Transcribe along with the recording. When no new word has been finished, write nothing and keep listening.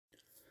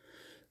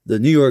The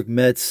New York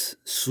Mets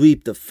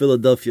sweep the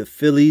Philadelphia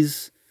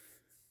Phillies.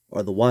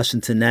 Are the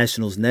Washington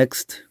Nationals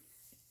next?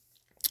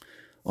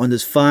 On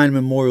this fine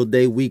Memorial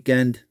Day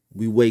weekend,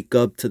 we wake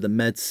up to the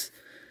Mets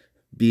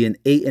being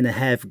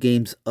 8.5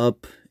 games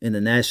up in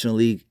the National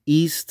League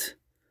East.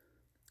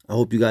 I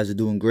hope you guys are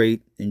doing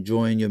great,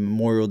 enjoying your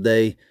Memorial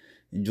Day,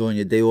 enjoying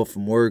your day off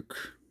from work,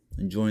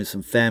 enjoying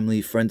some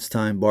family, friends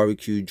time,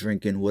 barbecue,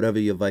 drinking, whatever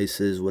your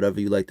vice is, whatever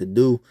you like to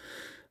do.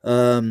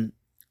 Um,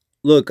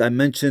 Look, I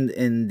mentioned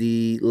in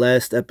the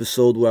last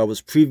episode where I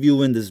was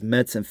previewing this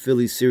Mets and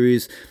Phillies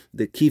series,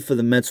 the key for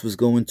the Mets was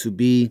going to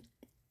be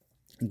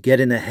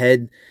getting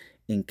ahead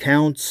in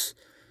counts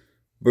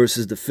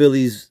versus the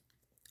Phillies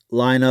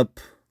lineup.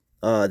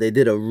 They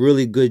did a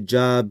really good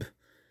job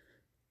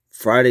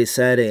Friday,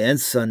 Saturday, and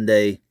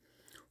Sunday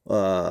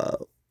uh,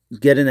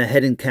 getting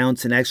ahead in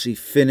counts and actually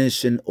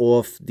finishing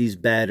off these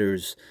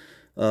batters.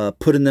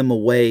 Putting them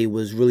away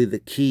was really the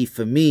key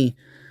for me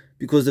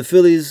because the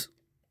Phillies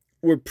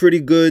were pretty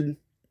good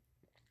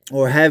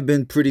or have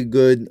been pretty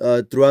good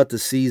throughout the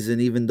season,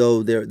 even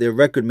though their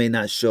record may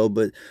not show.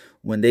 But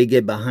when they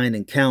get behind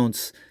in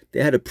counts,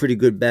 they had a pretty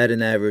good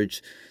batting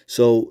average.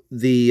 So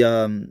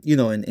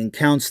in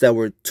counts that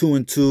were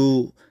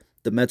 2-2,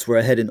 the Mets were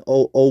ahead in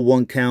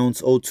 0-1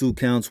 counts, 0-2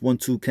 counts,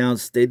 1-2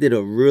 counts. They did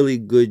a really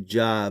good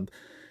job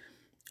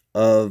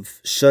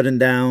of shutting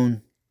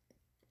down,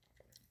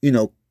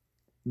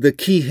 the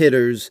key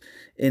hitters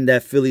in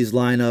that Phillies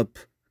lineup: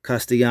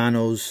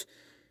 Castellanos,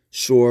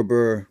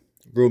 Schwarber,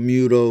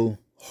 Romuto,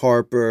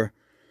 Harper.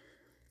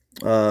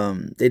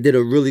 They did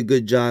a really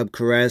good job,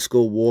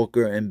 Carrasco,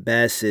 Walker, and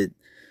Bassett,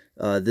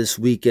 this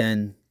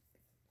weekend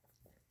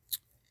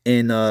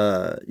in,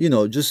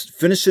 just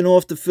finishing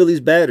off the Phillies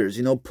batters,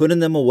 putting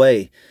them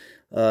away.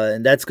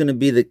 And that's going to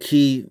be the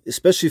key,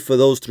 especially for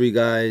those three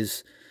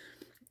guys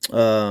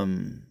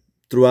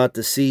throughout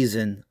the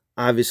season.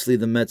 Obviously,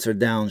 the Mets are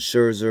down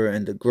Scherzer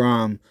and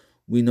DeGrom.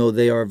 We know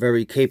they are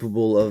very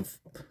capable of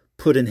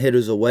putting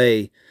hitters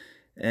away.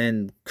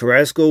 And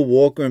Carrasco,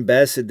 Walker, and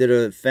Bassett did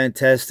a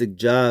fantastic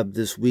job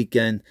this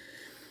weekend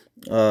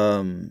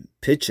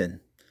pitching.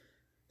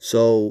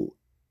 So,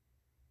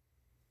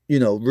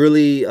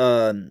 really,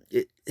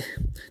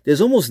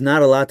 there's almost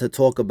not a lot to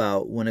talk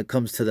about when it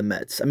comes to the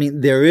Mets. I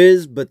mean, there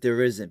is, but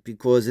there isn't,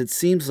 because it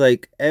seems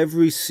like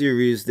every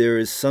series there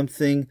is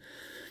something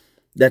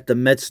that the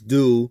Mets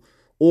do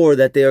or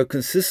that they are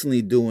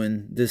consistently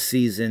doing this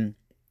season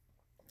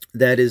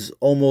that is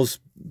almost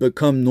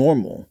become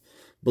normal,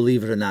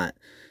 believe it or not.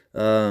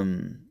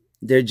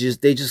 They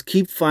just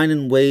keep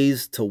finding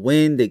ways to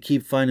win. They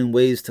keep finding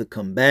ways to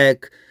come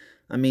back.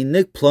 I mean,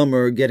 Nick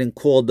Plummer getting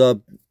called up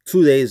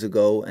 2 days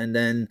ago and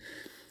then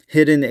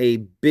hitting a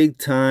big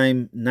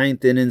time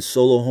ninth inning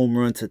solo home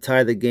run to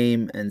tie the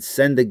game and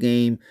send the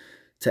game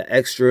to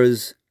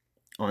extras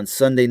on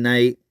Sunday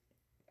night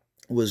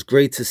was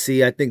great to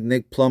see. I think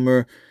Nick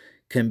Plummer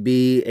can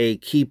be a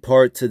key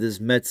part to this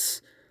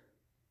Mets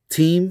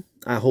team.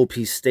 I hope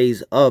he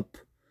stays up.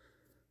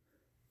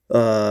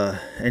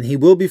 And he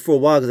will be for a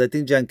while because I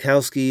think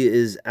Jankowski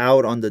is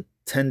out on the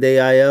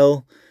 10-day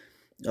IL.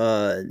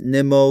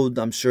 Nimmo,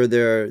 I'm sure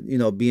they're,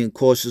 being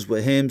cautious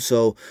with him.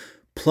 So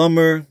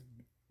Plummer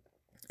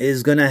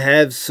is going to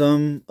have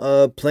some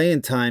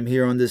playing time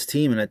here on this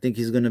team, and I think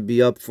he's going to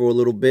be up for a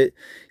little bit.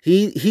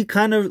 He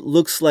kind of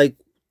looks like,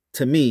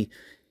 to me,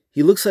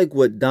 he looks like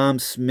what Dom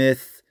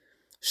Smith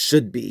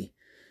should be.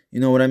 You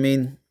know what I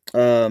mean?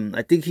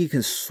 I think he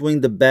can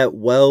swing the bat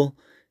well.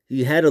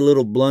 He had a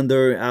little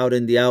blunder out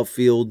in the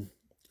outfield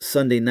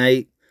Sunday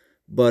night,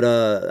 but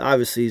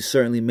obviously he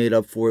certainly made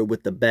up for it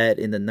with the bat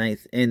in the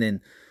ninth inning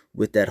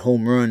with that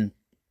home run.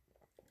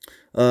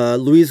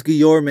 Luis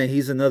Guillorme,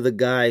 he's another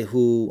guy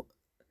who,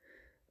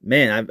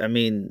 man, I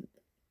mean,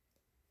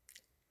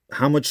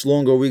 how much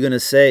longer are we going to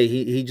say?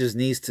 He just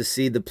needs to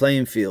see the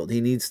playing field.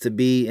 He needs to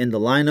be in the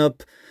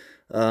lineup.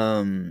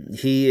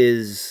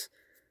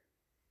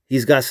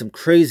 He's got some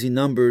crazy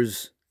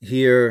numbers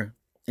here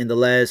in the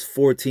last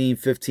 14,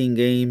 15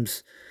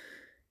 games.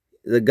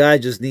 The guy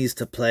just needs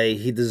to play.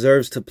 He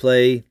deserves to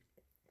play.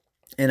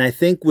 And I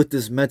think with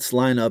this Mets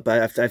lineup,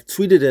 I've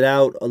tweeted it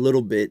out a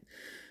little bit.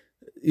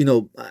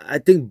 I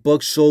think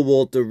Buck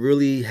Showalter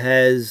really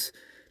has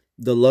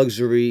the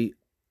luxury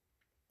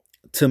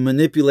to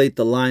manipulate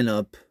the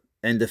lineup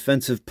and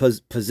defensive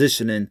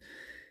positioning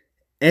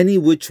any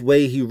which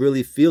way he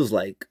really feels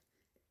like.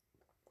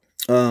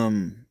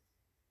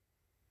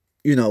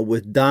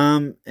 With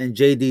Dom and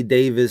J.D.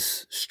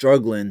 Davis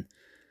struggling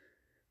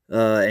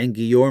and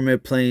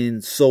Guillorme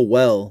playing so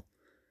well,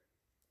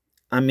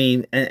 I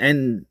mean,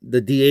 and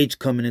the DH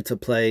coming into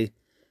play,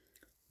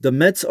 the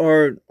Mets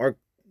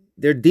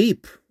they're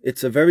deep.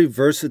 It's a very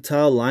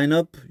versatile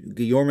lineup.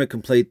 Guillorme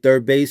can play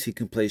third base. He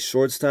can play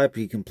shortstop.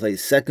 He can play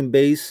second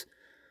base.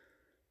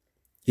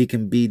 He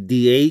can be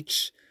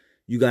DH.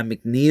 You got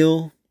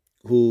McNeil,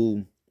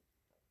 who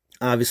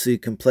obviously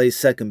can play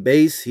second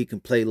base. He can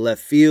play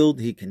left field.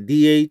 He can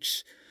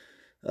DH.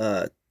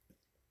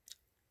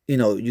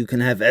 You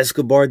can have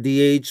Escobar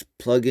DH,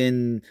 plug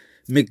in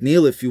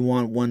McNeil if you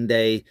want one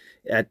day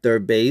at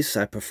third base.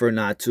 I prefer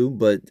not to,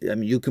 but I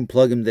mean, you can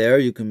plug him there.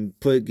 You can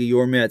put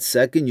Guillorme at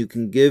second. You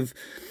can give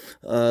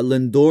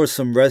Lindor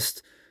some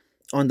rest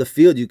on the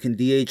field. You can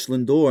DH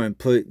Lindor and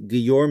put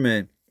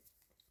Guillorme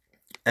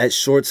at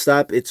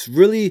shortstop. It's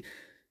really,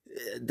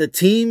 the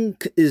team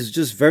is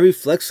just very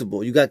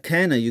flexible. You got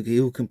Canha,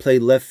 who can play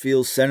left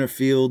field, center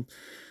field.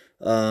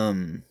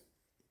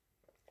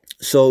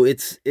 So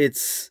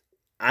it's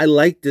I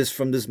like this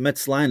from this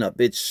Mets lineup.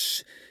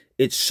 It's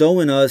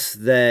showing us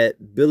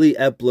that Billy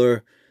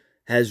Epler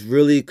has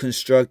really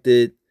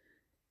constructed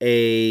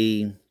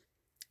a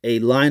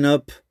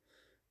lineup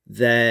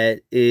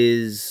that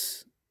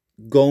is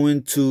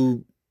going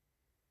to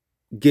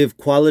give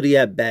quality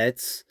at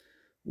bats,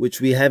 which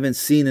we haven't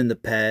seen in the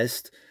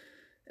past.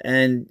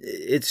 And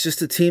it's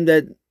just a team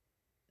that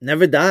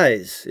never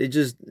dies. It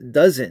just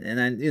doesn't.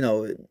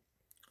 And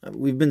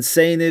we've been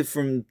saying it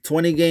from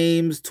 20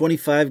 games,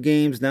 25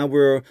 games. Now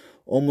we're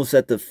almost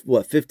at the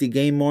 50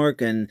 game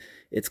mark, and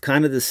it's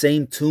kind of the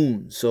same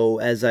tune. So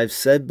as I've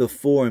said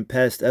before in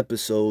past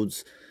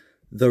episodes,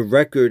 the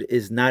record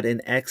is not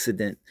an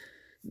accident.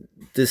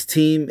 This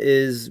team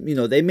is,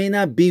 they may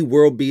not be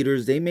world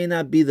beaters. They may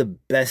not be the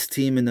best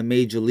team in the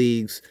major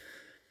leagues,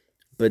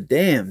 but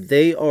damn,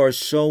 they are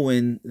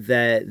showing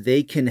that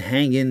they can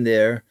hang in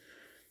there.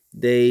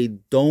 They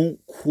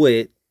don't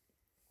quit.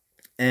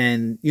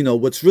 And,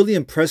 what's really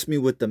impressed me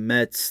with the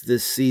Mets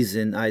this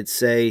season, I'd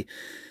say,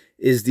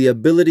 is the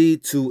ability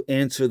to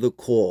answer the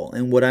call.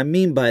 And what I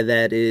mean by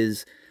that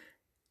is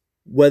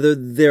whether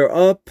they're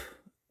up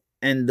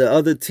and the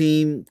other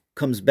team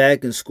comes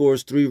back and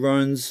scores 3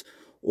 runs,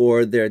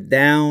 or they're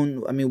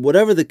down, I mean,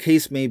 whatever the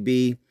case may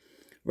be,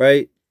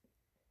 right?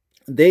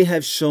 They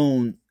have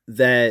shown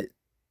that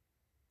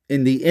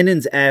in the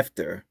innings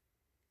after,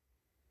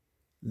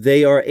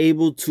 they are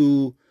able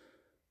to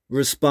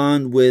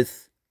respond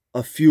with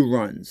a few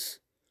runs,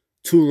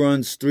 2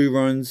 runs, 3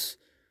 runs.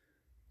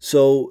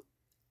 So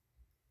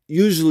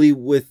usually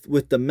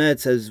with the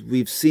Mets, as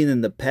we've seen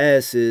in the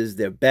past, is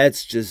their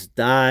bats just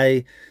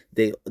die.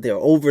 They're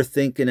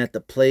overthinking at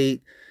the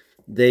plate.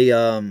 They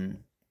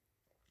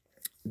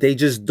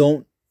just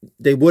don't.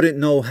 They wouldn't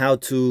know how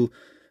to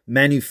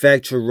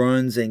manufacture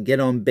runs and get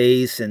on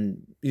base,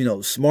 and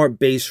smart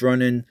base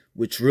running,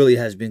 which really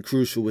has been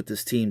crucial with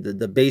this team.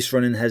 The base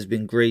running has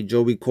been great.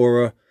 Joey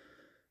Cora,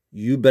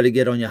 you better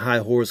get on your high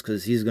horse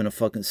because he's going to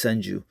fucking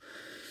send you.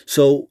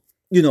 So,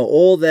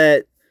 all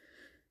that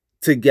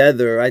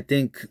together, I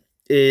think,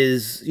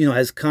 has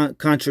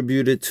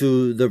contributed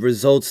to the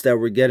results that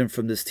we're getting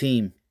from this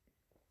team.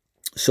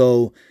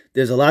 So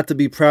there's a lot to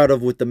be proud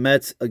of with the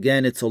Mets.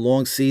 Again, it's a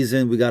long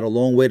season. We got a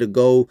long way to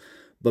go.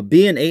 But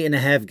being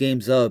 8.5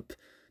 games up,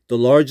 the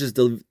largest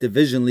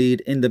division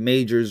lead in the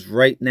majors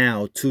right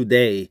now,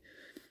 today,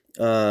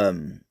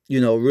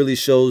 really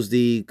shows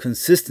the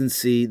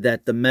consistency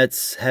that the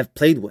Mets have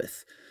played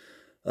with.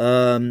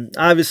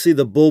 Obviously,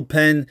 the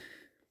bullpen,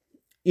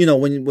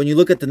 when you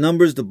look at the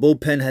numbers, the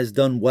bullpen has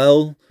done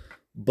well,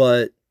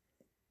 but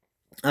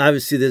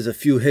obviously there's a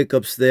few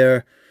hiccups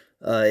there.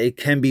 It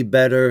can be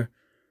better.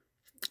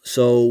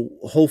 So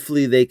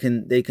hopefully they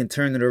can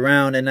turn it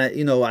around. And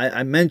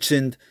I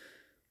mentioned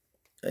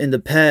in the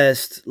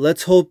past,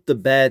 let's hope the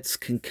bats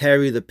can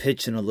carry the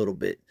pitching a little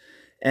bit.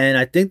 And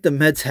I think the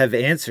Mets have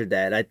answered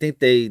that. I think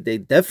they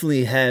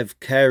definitely have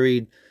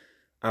carried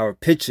our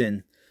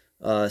pitching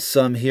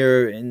some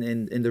here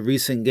in the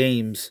recent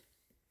games.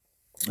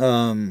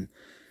 So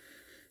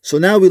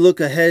now we look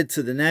ahead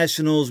to the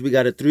Nationals. We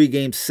got a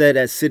 3-game set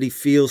at Citi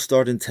Field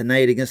starting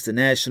tonight against the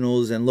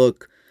Nationals. And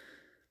look,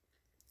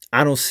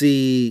 I don't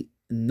see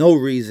no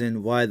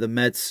reason why the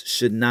Mets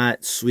should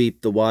not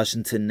sweep the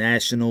Washington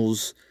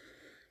Nationals.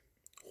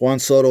 Juan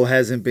Soto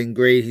hasn't been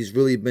great. He's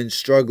really been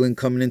struggling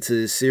coming into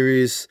this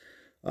series.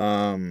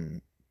 I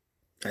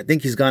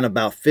think he's gone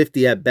about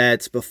 50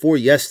 at-bats before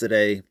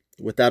yesterday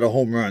without a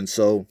home run.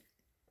 So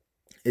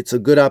it's a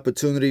good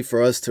opportunity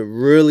for us to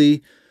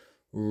really,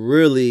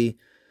 really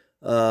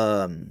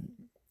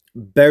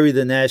bury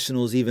the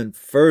Nationals even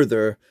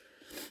further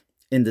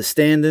in the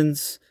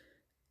standings,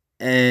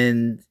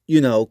 and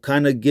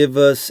kind of give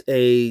us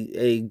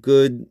a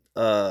good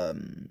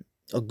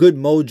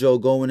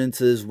mojo going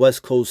into this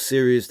West Coast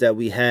series that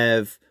we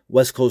have,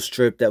 West Coast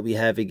trip that we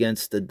have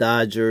against the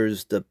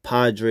Dodgers, the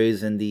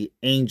Padres, and the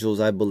Angels,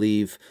 I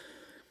believe,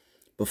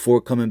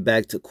 before coming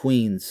back to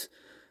Queens.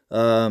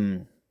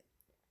 And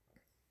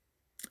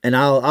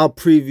I'll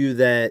preview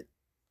that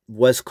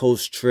West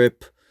Coast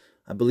trip.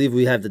 I believe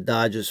we have the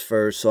Dodgers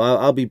first, so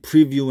I'll be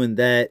previewing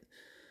that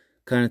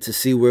kind of to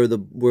see where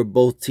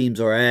both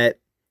teams are at.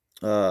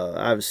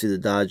 Obviously, the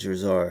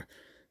Dodgers are,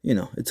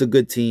 it's a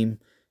good team.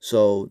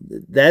 So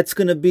that's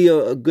going to be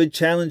a good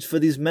challenge for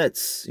these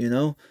Mets,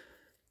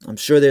 I'm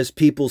sure there's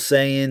people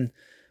saying,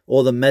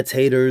 all the Mets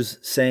haters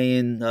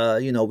saying,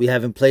 we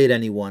haven't played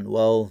anyone.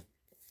 Well,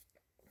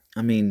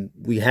 I mean,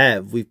 we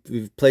have.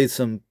 We've played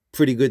some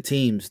pretty good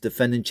teams,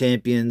 defending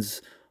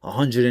champions,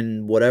 100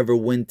 and whatever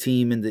win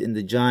team in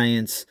the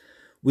Giants.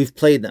 We've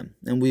played them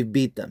and we've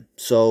beat them.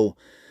 So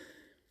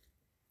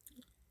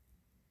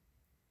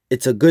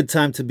It's a good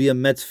time to be a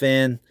Mets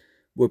fan.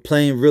 We're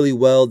playing really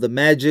well. The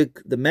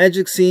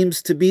magic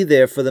seems to be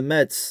there for the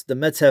Mets. The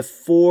Mets have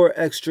 4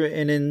 extra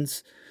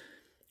innings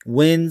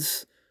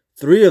wins.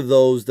 3 of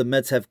those, the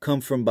Mets have come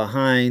from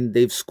behind.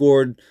 They've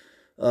scored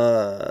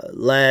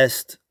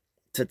last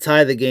to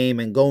tie the game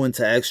and go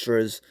into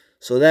extras.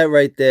 So that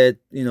right there,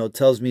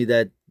 tells me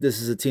that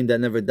this is a team that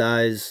never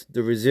dies.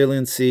 The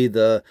resiliency,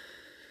 the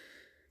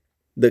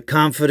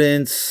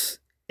confidence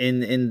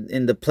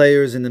in the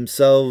players and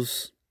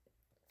themselves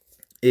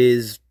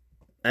is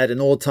at an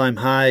all-time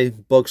high.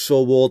 Buck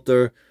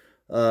Showalter,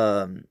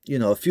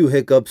 a few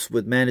hiccups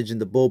with managing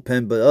the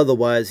bullpen, but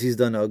otherwise he's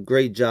done a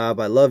great job.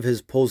 I love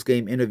his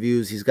post-game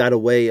interviews. He's got a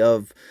way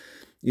of,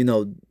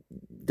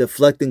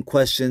 deflecting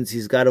questions.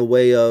 He's got a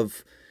way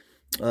of,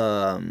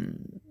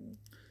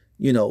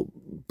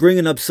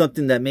 bringing up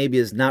something that maybe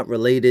is not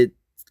related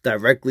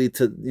directly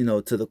to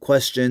the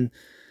question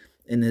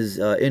in his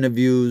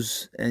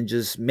interviews, and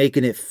just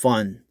making it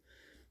fun.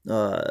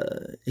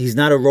 He's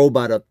not a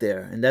robot up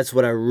there, and that's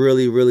what I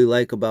really, really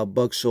like about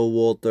Buck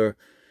Showalter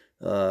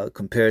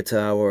compared to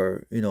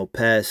our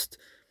past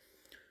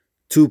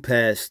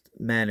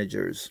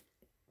managers.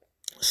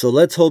 So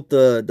let's hope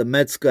the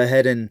Mets go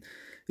ahead and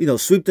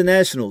sweep the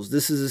Nationals.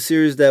 This is a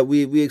series that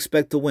we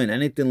expect to win.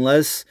 Anything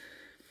less,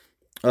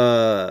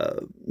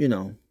 would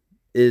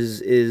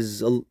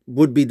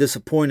be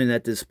disappointing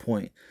at this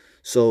point.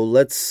 So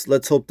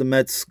let's hope the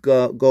Mets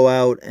go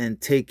out and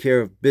take care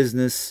of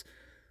business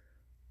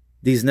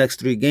these next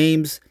 3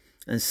 games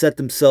and set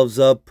themselves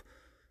up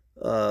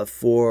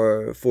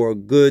for a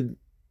good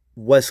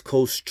West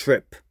Coast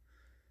trip.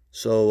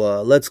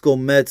 So let's go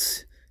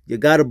Mets. You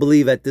got to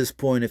believe at this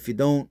point. If you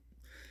don't,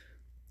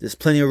 there's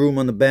plenty of room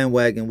on the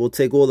bandwagon. We'll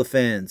take all the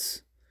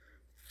fans.